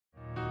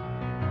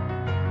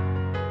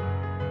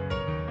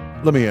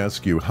Let me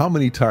ask you, how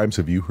many times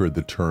have you heard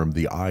the term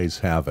 "the eyes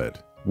have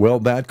it"? Well,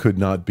 that could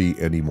not be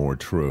any more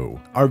true.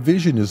 Our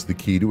vision is the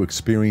key to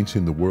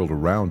experiencing the world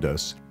around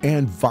us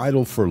and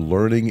vital for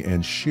learning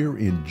and sheer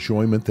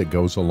enjoyment that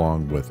goes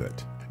along with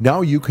it.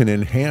 Now you can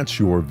enhance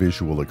your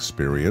visual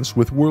experience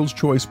with World's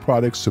Choice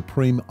Products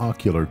Supreme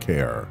Ocular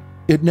Care.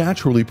 It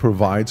naturally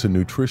provides a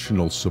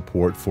nutritional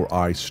support for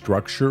eye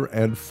structure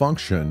and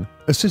function,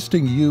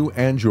 assisting you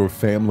and your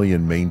family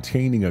in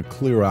maintaining a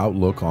clear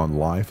outlook on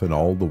life and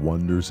all the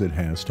wonders it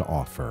has to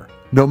offer.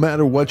 No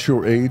matter what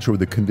your age or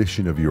the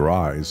condition of your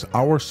eyes,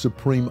 our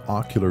Supreme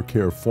Ocular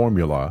Care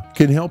formula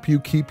can help you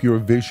keep your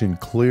vision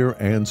clear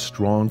and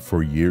strong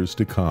for years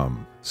to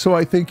come. So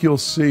I think you'll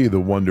see the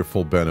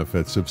wonderful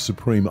benefits of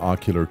Supreme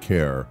Ocular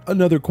Care,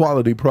 another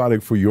quality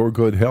product for your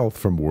good health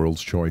from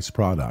World's Choice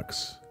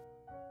Products.